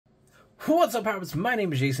What's up, Power-Ups? My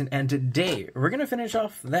name is Jason, and today we're going to finish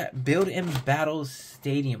off that Build and Battle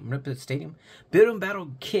Build and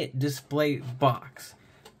Battle Kit display box.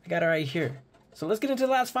 I got it right here. So let's get into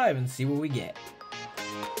the last 5 and see what we get.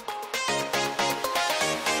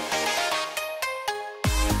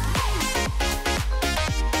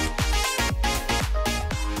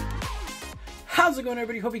 How's it going,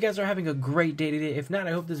 everybody? Hope you guys are having a great day today. If not,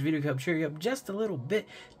 I hope this video can help cheer you up just a little bit.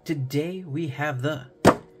 Today we have the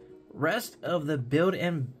rest of the Build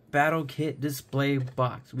and Battle Kit display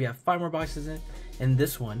box. We have 5 more boxes in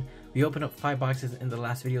this one. We opened up 5 boxes in the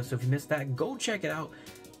last video, so if you missed that, go check it out.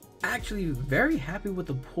 Actually, very happy with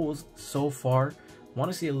the pulls so far. Want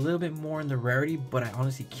to see a little bit more in the rarity, but I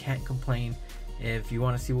honestly can't complain. If you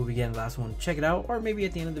want to see what we get in the last one, check it out, or maybe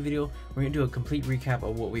at the end of the video we're going to do a complete recap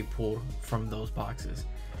of what we pulled from those boxes.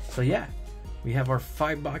 So yeah, we have our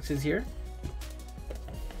 5 boxes here.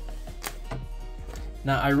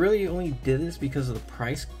 Now, I really only did this because of the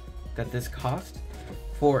price that this cost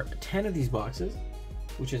for 10 of these boxes,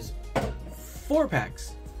 which is 4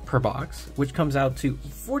 packs per box, which comes out to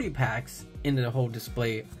 40 packs in the whole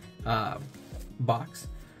display box.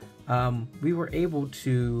 We were able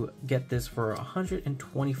to get this for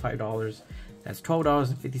 $125. That's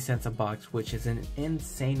 $12.50 a box, which is an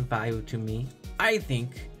insane value to me, I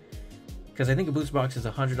think, because I think a booster box is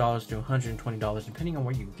 $100 to $120 depending on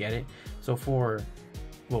where you get it. So for,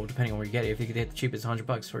 well, depending on where you get it, if you get the cheapest,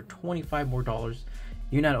 $100 for $25 more,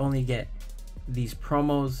 you not only get these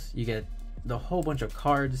promos, you get the whole bunch of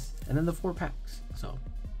cards, and then the 4 packs. So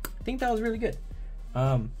I think that was really good.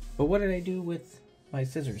 But what did I do with my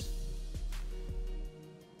scissors?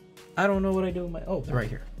 I don't know what I do with my, oh, they're right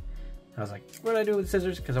here. I was like, what did I do with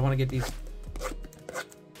scissors? Because I want to get these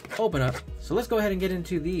open up. So let's go ahead and get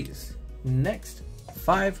into these next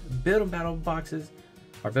 5 Build and Battle boxes,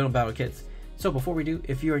 or Build and Battle kits. So before we do,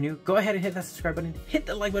 if you are new, go ahead and hit that subscribe button, hit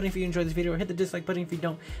the like button if you enjoyed this video, or hit the dislike button if you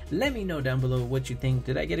don't. Let me know down below what you think.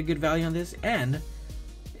 Did I get a good value on this? And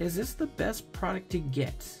is this the best product to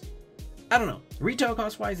get? I don't know. Retail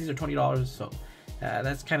cost wise, these are $20, so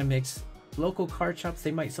that's kind of mixed. Local card shops,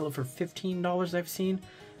 they might sell it for $15, I've seen,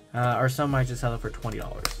 or some might just sell it for $20.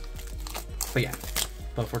 But yeah,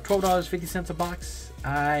 but for $12.50 a box,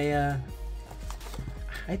 I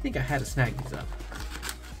think I had to snag these up.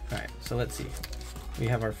 All right, so let's see. We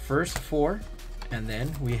have our first 4, and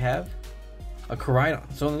then we have a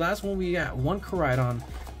Koraidon. So in the last one, we got 1 Koraidon,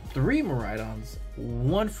 3 Miraidons,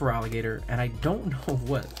 1 Farigiraf, and I don't know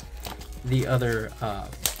what the other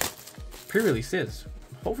pre-release is.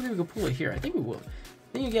 Hopefully we can pull it here. I think we will.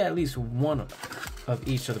 I think you get at least 1 of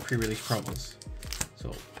each of the pre-release promos.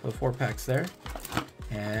 So the 4 packs there,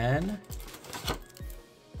 and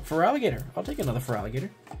Farigiraf. I'll take another Farigiraf.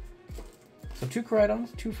 So 2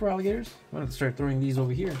 Koraidons, 2 Farigiravs. I'm gonna start throwing these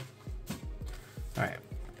over here. All right.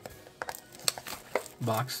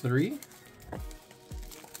 Box 3.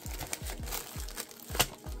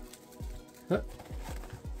 Move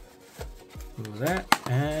that,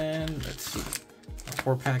 and let's see.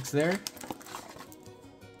 4 packs there,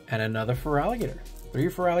 and another Farigiraf. 3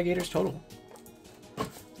 Farigiravs total.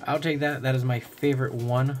 I'll take that. That is my favorite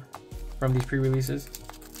one from these pre-releases.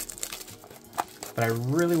 But I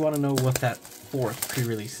really want to know what that 4th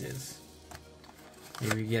pre-release is.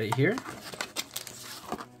 Maybe we get it here.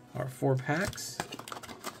 Our 4 packs.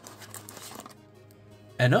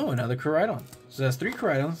 And no, another Koraidon. So that's 3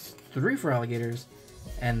 Koraidons, 3 Farigiravs,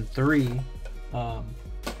 and 3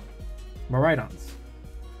 Miraidons.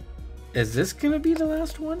 Is this gonna be the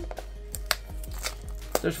last one?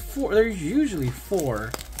 There's 4. There's usually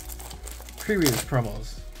 4 pre-release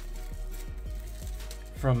promos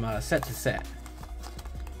from set to set.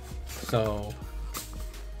 So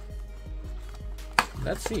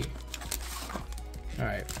let's see. All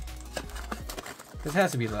right, this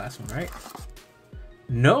has to be the last one, right?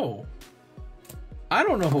 No, I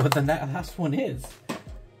don't know what the last one is.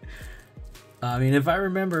 I mean, if I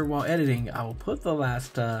remember while editing, I will put the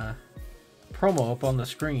last promo up on the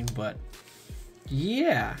screen, but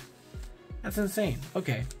yeah, that's insane.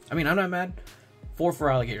 Okay, I mean, I'm not mad. 4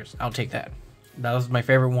 Farigiravs, I'll take that. That was my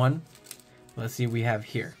favorite one. Let's see what we have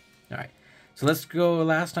here. All right, so let's go.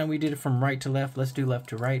 Last time we did it from right to left. Let's do left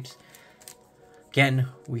to right. Again,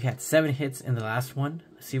 we had 7 hits in the last one.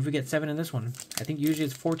 Let's see if we get 7 in this one. I think usually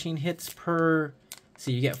it's 14 hits per.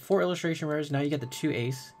 See, you get 4 illustration rares. Now you get the 2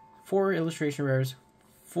 ace, 4 illustration rares,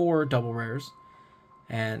 4 double rares,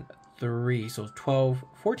 and 3. So 12,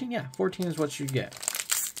 14. Yeah, 14 is what you get.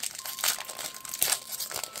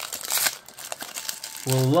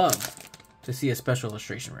 We'll love to see a special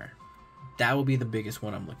illustration rare. That will be the biggest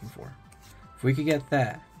one I'm looking for. If we could get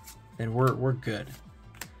that, then we're good.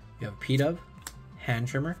 You have P-Dub, Hand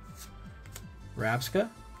Trimmer, Rapska,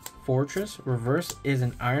 Fortress, reverse is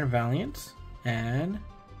an Iron Valiant, and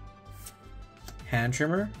Hand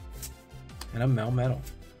Trimmer, and a Melmetal.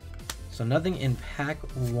 So nothing in pack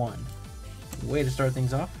 1. Way to start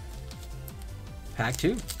things off. Pack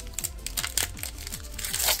 2.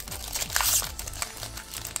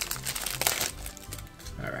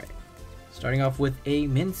 Alright. Starting off with a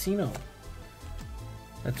Minccino.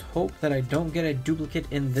 Let's hope that I don't get a duplicate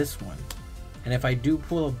in this one. And if I do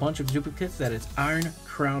pull a bunch of duplicates, that is Iron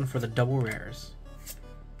Crown for the double rares.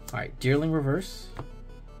 Alright, Deerling reverse.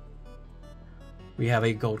 We have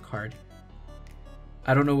a gold card.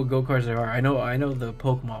 I don't know what gold cards there are. I know the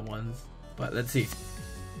Pokemon ones, but let's see.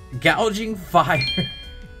 Gouging Fire.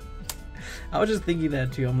 I was just thinking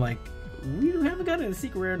that too. I'm like, we haven't gotten a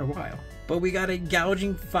secret rare in a while. But we got a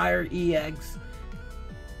Gouging Fire EX.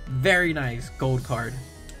 Very nice gold card.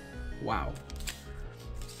 Wow.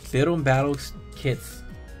 Build 'em Battle kits.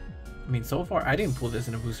 I mean, so far, I didn't pull this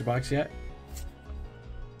in a booster box yet.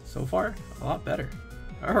 So far, a lot better.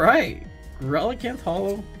 Alright. Relicanth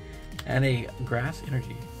Hollow and a Grass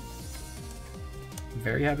Energy.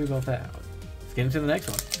 Very happy about that. Let's get into the next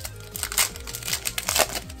one.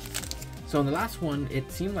 So in the last one,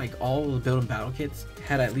 it seemed like all the Build 'em Battle kits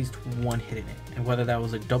had at least one hit in it. And whether that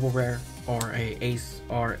was a double rare or a ace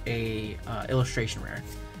or a illustration rare,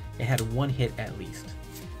 it had one hit at least.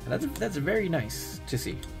 And that's very nice to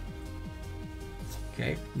see.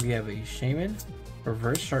 Okay, we have a Shaman,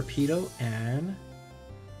 reverse Sharpedo, and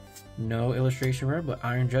no illustration rare, but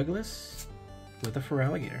Iron Jugulis with a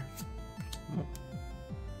Feraligatr. Oh.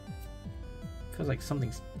 Feels like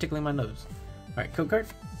something's tickling my nose. Alright, code card.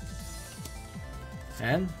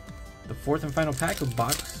 And the fourth and final pack of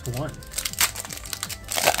box 1.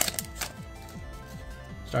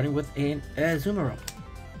 Starting with an Azumarill,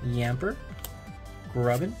 Yamper,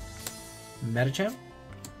 Grubbin, Medicham,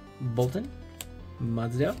 Bolton,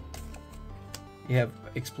 Mudsdale. You have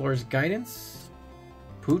Explorer's Guidance,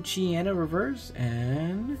 Poochyena reverse,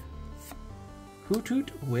 and Hoothoot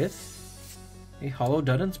with a Hollow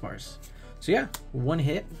Dunsparce. So yeah, one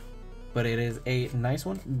hit, but it is a nice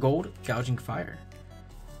one. Gold Gouging Fire.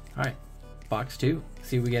 Alright, box 2.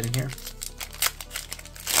 See what we get in here.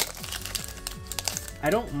 I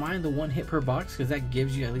don't mind the one hit per box because that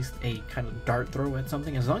gives you at least a kind of dart throw at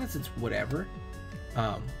something. As long as it's whatever,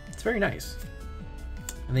 it's very nice.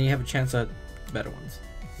 And then you have a chance at better ones.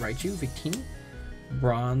 Raichu, Victini,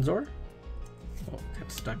 Bronzor. Oh, kind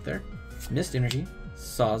of stuck there. Mist Energy,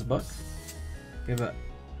 Sawsbuck. We have a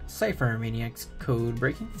Cypher Maniac's Code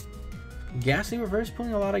Breaking. Ghastly reverse,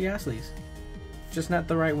 pulling a lot of Ghastlies. Just not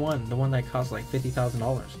the right one. The one that costs like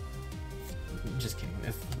 $50,000. Just kidding.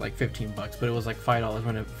 It's like 15 bucks, but it was like $5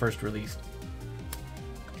 when it first released.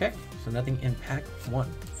 Okay, so nothing in pack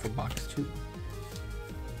 1 for box 2.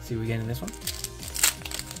 Let's see what we get in this one.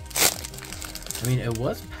 I mean, it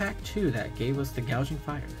was pack 2 that gave us the Gouging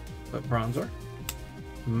Fire, but Bronzor,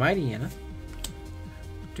 Mightyena,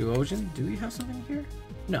 Duosion. Do we have something here?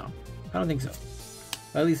 No, I don't think so.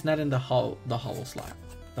 At least not in the hollow slot.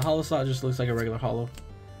 The hollow slot just looks like a regular hollow.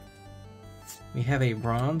 We have a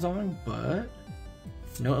Bronzong, but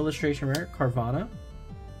no illustration rare. Carvana,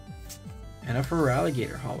 and a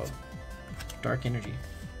Feraligatr hollow. Dark Energy.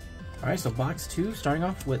 Alright, so box 2 starting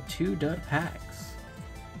off with 2 dud packs.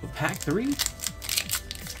 But pack 3,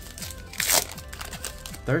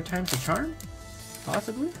 third time's the charm?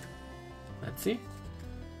 Possibly? Let's see.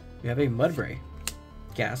 We have a Mudbray,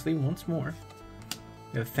 Ghastly once more.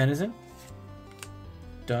 We have Fenizen,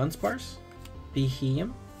 Dunsparce,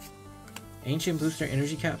 Beheeyem, Ancient Booster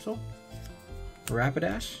Energy Capsule,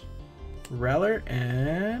 Rapidash, Reller,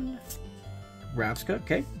 and Rapska.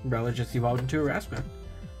 Okay, Reller just evolved into a Rapska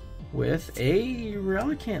with a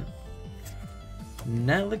Relicanth.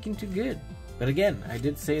 Not looking too good. But again, I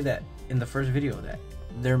did say that in the first video that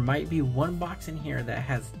there might be one box in here that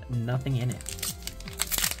has nothing in it.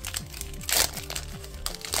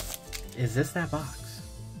 Is this that box?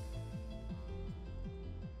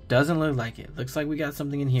 Doesn't look like it. Looks like we got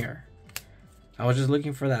something in here. I was just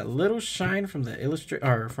looking for that little shine from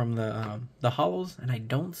the the hollows, and I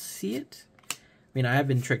don't see it. I mean, I have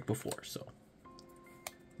been tricked before, so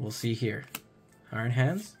we'll see here. Iron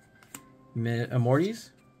Hands, Amortis,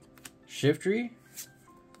 Shiftry,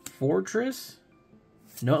 Fortress.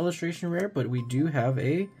 No illustration rare, but we do have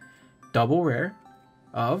a double rare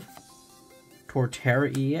of Torterra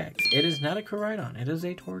EX. It is not a Koraidon, it is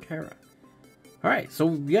a Torterra. Alright,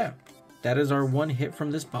 so yeah, that is our one hit from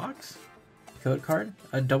this box. Code card,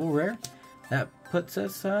 a double rare. That puts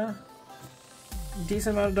us a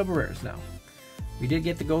decent amount of double rares now. We did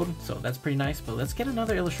get the gold, so that's pretty nice, but let's get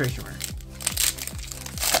another illustration rare.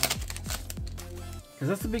 Because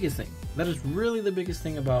that's the biggest thing. That is really the biggest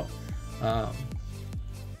thing about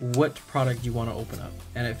what product you want to open up.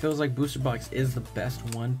 And it feels like Booster Box is the best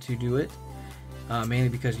one to do it. Mainly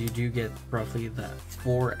because you do get roughly the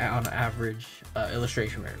 4 on average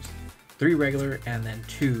illustration rares. 3 regular and then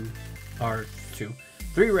 3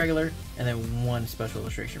 regular and then 1 special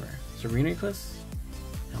illustration rare. So Reuniclus,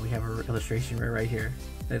 and we have our illustration rare right here.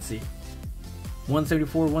 Let's see.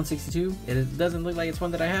 174, 162. It doesn't look like it's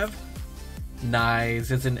one that I have.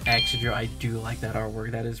 Nice. It's an Excadrill. I do like that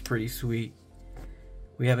artwork. That is pretty sweet.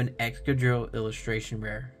 We have an Excadrill illustration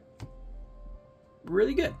rare.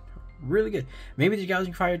 Really good. Really good. Maybe the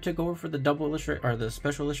Gouging Fire took over for the double illustration or the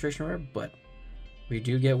special illustration rare, but we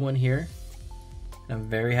do get one here. And I'm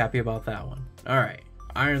very happy about that one. Alright.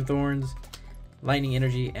 Iron Thorns, Lightning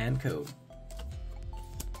Energy, and Code.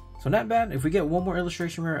 So not bad. If we get one more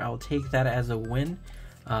illustration rare, I'll take that as a win.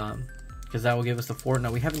 Because that will give us the 4.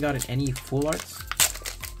 Now we haven't gotten any full arts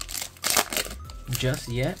just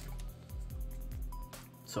yet.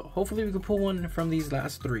 So hopefully we can pull one from these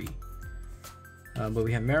last 3. But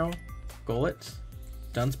we have Meryl, Golett,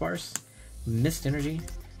 Dunsparce, Mist Energy,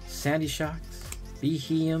 Sandy Shocks,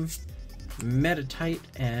 Behemoth, Metatite,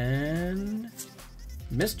 and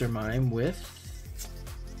Mr. Mime with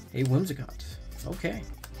a Whimsicott. Okay.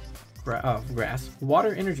 Grass,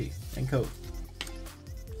 Water Energy, and Code.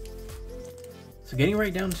 So getting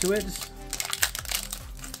right down to it,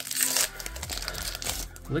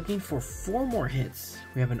 looking for 4 more hits.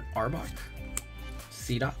 We have an Arbok,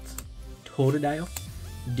 Seedot, Totodile,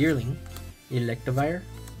 Deerling, Electivire,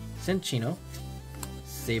 Cinccino,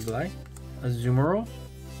 Sableye, Azumarill,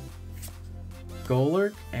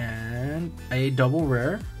 Golurk, and a double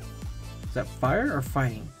rare. Is that fire or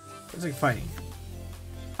fighting? It's like fighting.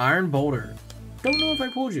 Iron Boulder. Don't know if I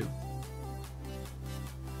pulled you.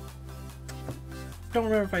 Don't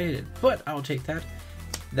remember if I hit it, but I'll take that.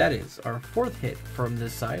 That is our 4th hit from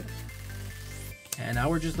this side. And now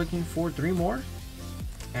we're just looking for 3 more.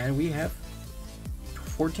 And we have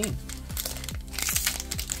 14.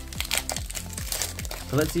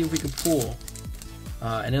 So let's see if we can pull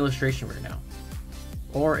an illustration rare now.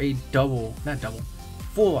 Or a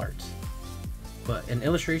full art. But an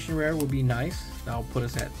illustration rare would be nice. That'll put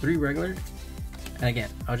us at 3 regular. And again,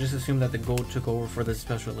 I'll just assume that the gold took over for the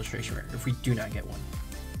special illustration rare if we do not get one.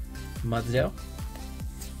 Mudsdale.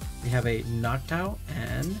 We have a Noctowl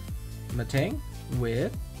and Matang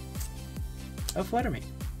with a Fluttermane.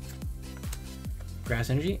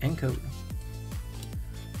 Grass Energy and Code.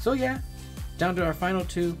 So yeah, down to our final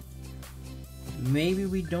 2. Maybe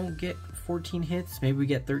we don't get 14 hits, maybe we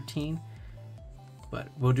get 13. But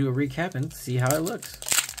we'll do a recap and see how it looks.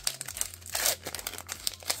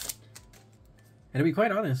 And to be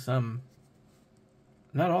quite honest,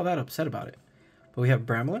 not all that upset about it. But we have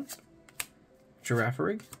Bramblin,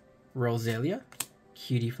 Girafarig, Roselia,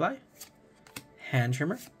 Cutiefly,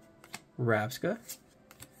 Handtrimmer, Rabsca,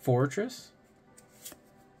 Fortress,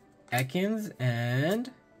 Ekans,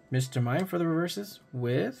 and Mr. Mime for the reverses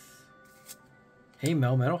with a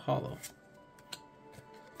Melmetal Hollow.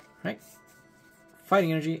 Right.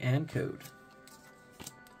 Fighting Energy and Code.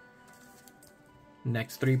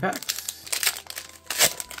 Next 3 packs.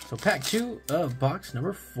 So pack 2 of box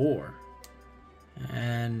number 4.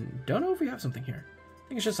 And don't know if we have something here. I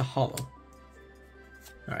think it's just a hollow.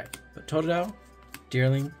 Alright, but Totodile,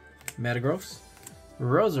 Deerling, Metagross,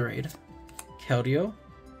 Roserade, Keldeo,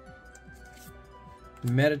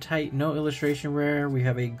 Metatite, no illustration rare. We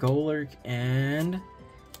have a Golurk and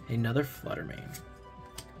another Fluttermane.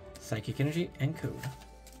 Psychic Energy and Code.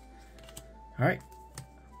 Alright.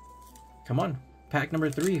 Come on. Pack number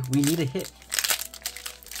 3. We need a hit.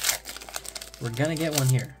 We're gonna get one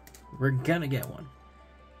here. We're gonna get one.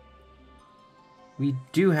 We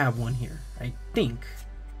do have one here, I think.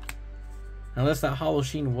 Unless that Hollow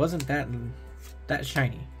Sheen wasn't that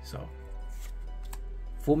shiny. So,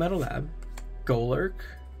 Full Metal Lab, Golurk.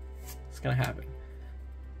 It's gonna happen.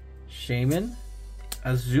 Shaman,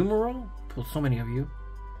 Azumarill. Pulled so many of you.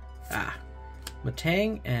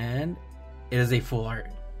 Matang, and it is a full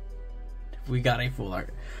art. We got a full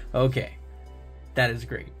art. Okay, that is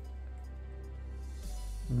great.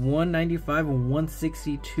 195 and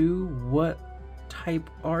 162. What type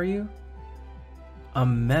are you? A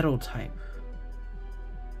metal type.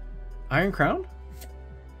 Iron Crown?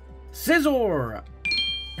 Scizor!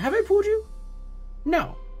 Have I pulled you?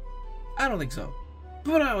 No, I don't think so,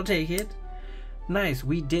 but I'll take it. Nice,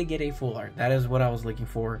 we did get a full art. That is what I was looking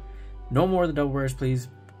for. No more of the double rares, please.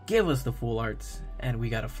 Give us the full arts, and we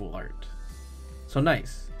got a full art. So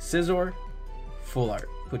nice. Scizor, full art.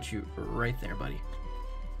 Put you right there, buddy.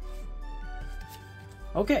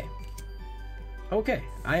 Okay. Okay,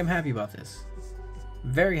 I am happy about this.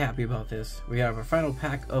 Very happy about this. We have our final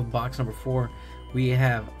pack of box number 4. We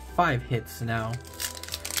have 5 hits now.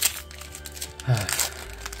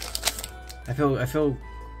 I feel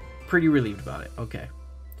pretty relieved about it. Okay.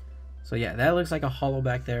 So yeah, that looks like a holo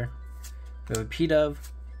back there. We have a Pidove,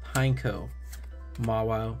 Pineco,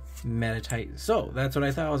 Mawile, Meditite. So that's what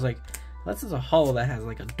I thought. I was like, this is a holo that has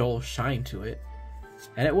like a dull shine to it.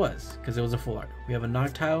 And it was, because it was a full art. We have a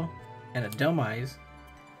Noctile and a Delmise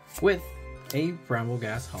with a Bramble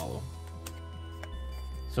Gas holo.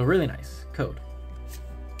 So really nice. Code.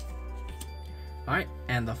 Alright,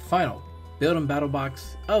 and the final build and battle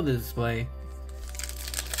box of the display.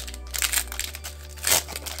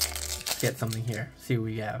 Let's get something here. See what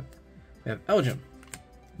we have. We have Elgyem,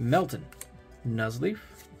 Melton, Nuzleaf.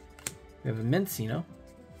 We have a Mincino.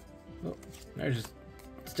 Oh, they're just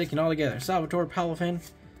sticking all together. Salvatore, Palafin,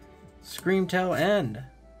 Screamtail, and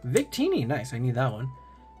Victini. Nice, I need that one.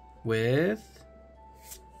 With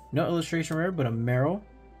no illustration rare, but a Meryl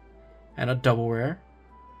and a double rare.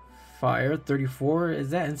 Fire 34. Is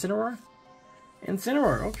that Incineroar?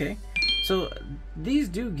 Incineroar, okay. So these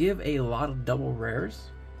do give a lot of double rares.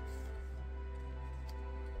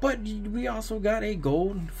 But we also got a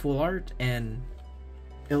gold, full art, and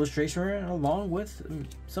illustration rare along with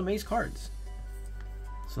some ace cards.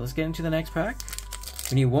 So let's get into the next pack.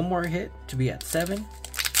 We need one more hit to be at 7.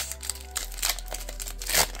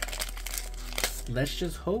 Let's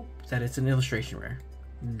just hope that it's an illustration rare.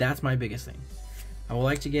 That's my biggest thing. I would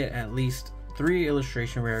like to get at least 3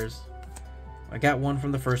 illustration rares. I got one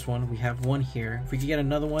from the first one. We have one here. If we could get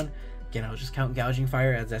another one, again, I'll just count Gouging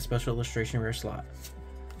Fire as that special illustration rare slot.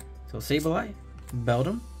 So Sableye,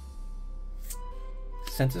 Beldum,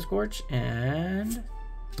 Scentiscorch, and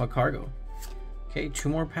Magcargo. Okay, 2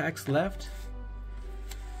 more packs left.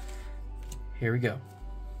 Here we go.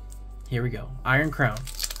 Here we go. Iron Crown.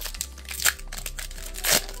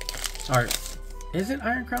 Or, is it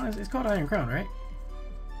Iron Crown? It's called Iron Crown, right?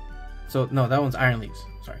 So, no, that one's Iron Leaves.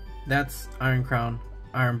 Sorry. That's Iron Crown,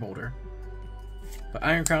 Iron Boulder. But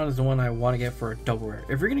Iron Crown is the one I want to get for a double rare.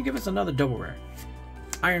 If you're going to give us another double rare,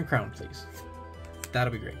 Iron Crown, please.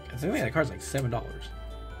 That'll be great. I think that card's like $7.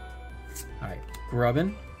 Alright,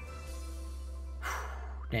 Grubbin.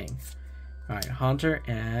 Dang. Alright, Haunter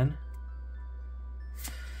and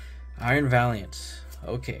Iron Valiant.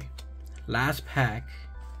 Okay. Last pack.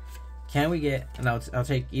 Can we get, and I'll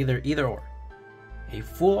take either or. A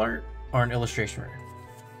full art or an illustration rare.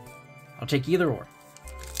 I'll take either or.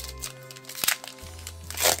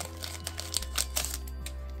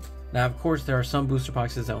 Now, of course, there are some booster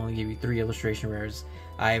boxes that only give you 3 illustration rares.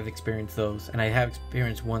 I have experienced those, and I have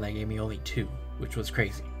experienced one that gave me only 2, which was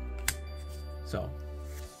crazy. So,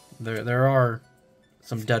 there are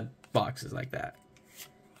some dud boxes like that.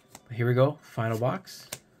 But here we go, final box.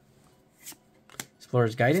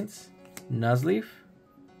 Explorer's Guidance, Nuzleaf,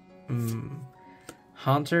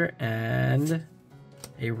 Haunter, and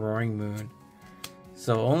a Roaring Moon.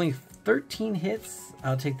 So only 13 hits.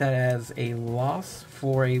 I'll take that as a loss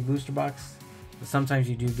for a booster box. But sometimes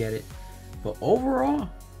you do get it. But overall,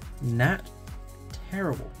 not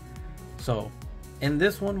terrible. So in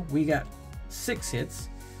this one, we got 6 hits.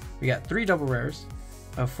 We got 3 double rares,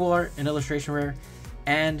 a full art, an illustration rare,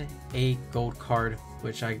 and a gold card,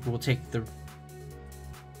 which I will take the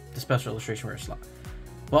special illustration rare slot.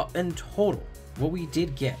 But in total, what we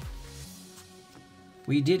did get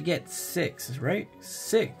 6, right?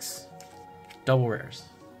 6 double rares.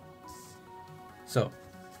 So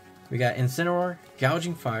we got Incineroar,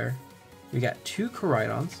 Gouging Fire, we got 2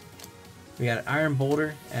 Koraidons, we got an Iron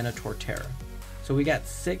Boulder, and a Torterra. So we got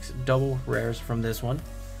 6 double rares from this one,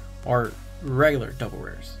 or regular double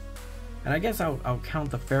rares. And I guess I'll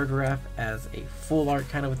count the Farigiraf as a full art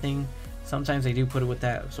kind of a thing. Sometimes they do put it with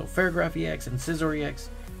that. So Farigiraf EX and Scizor EX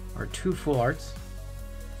are 2 full arts.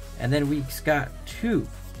 And then we got 2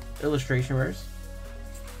 illustration rares,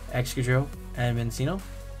 Excadrill and Mincino.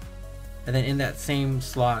 And then in that same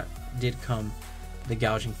slot did come the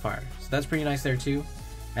Gouging Fire. So that's pretty nice there too.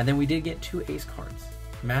 And then we did get 2 ace cards,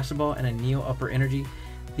 Master Ball and a Neo Upper Energy.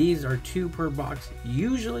 These are 2 per box.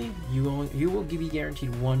 Usually you will give you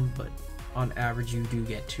guaranteed 1, but on average you do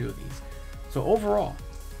get 2 of these. So overall,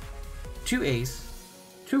 2 ace,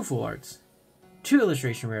 2 full arts, 2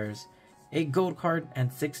 illustration rares, a gold card, and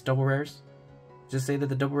 6 double rares. Just say that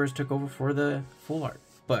the double rares took over for the full art.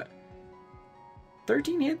 But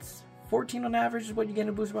 13 hits, 14 on average is what you get in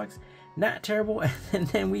a booster box. Not terrible. And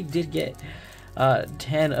then we did get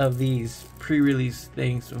 10 of these pre-release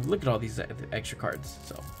things. So look at all these extra cards.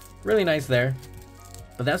 So really nice there.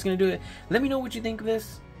 But that's going to do it. Let me know what you think of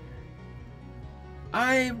this.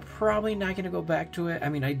 I'm probably not going to go back to it. I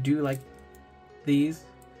mean, I do like these.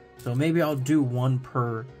 So maybe I'll do one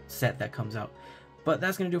per set that comes out. But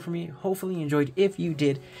that's going to do it for me. Hopefully you enjoyed. If you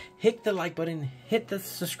did, hit the like button. Hit the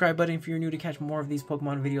subscribe button if you're new to catch more of these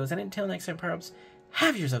Pokemon videos. And until next time, Power-Ups,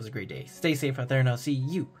 have yourselves a great day. Stay safe out there, and I'll see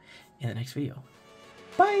you in the next video.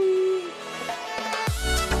 Bye!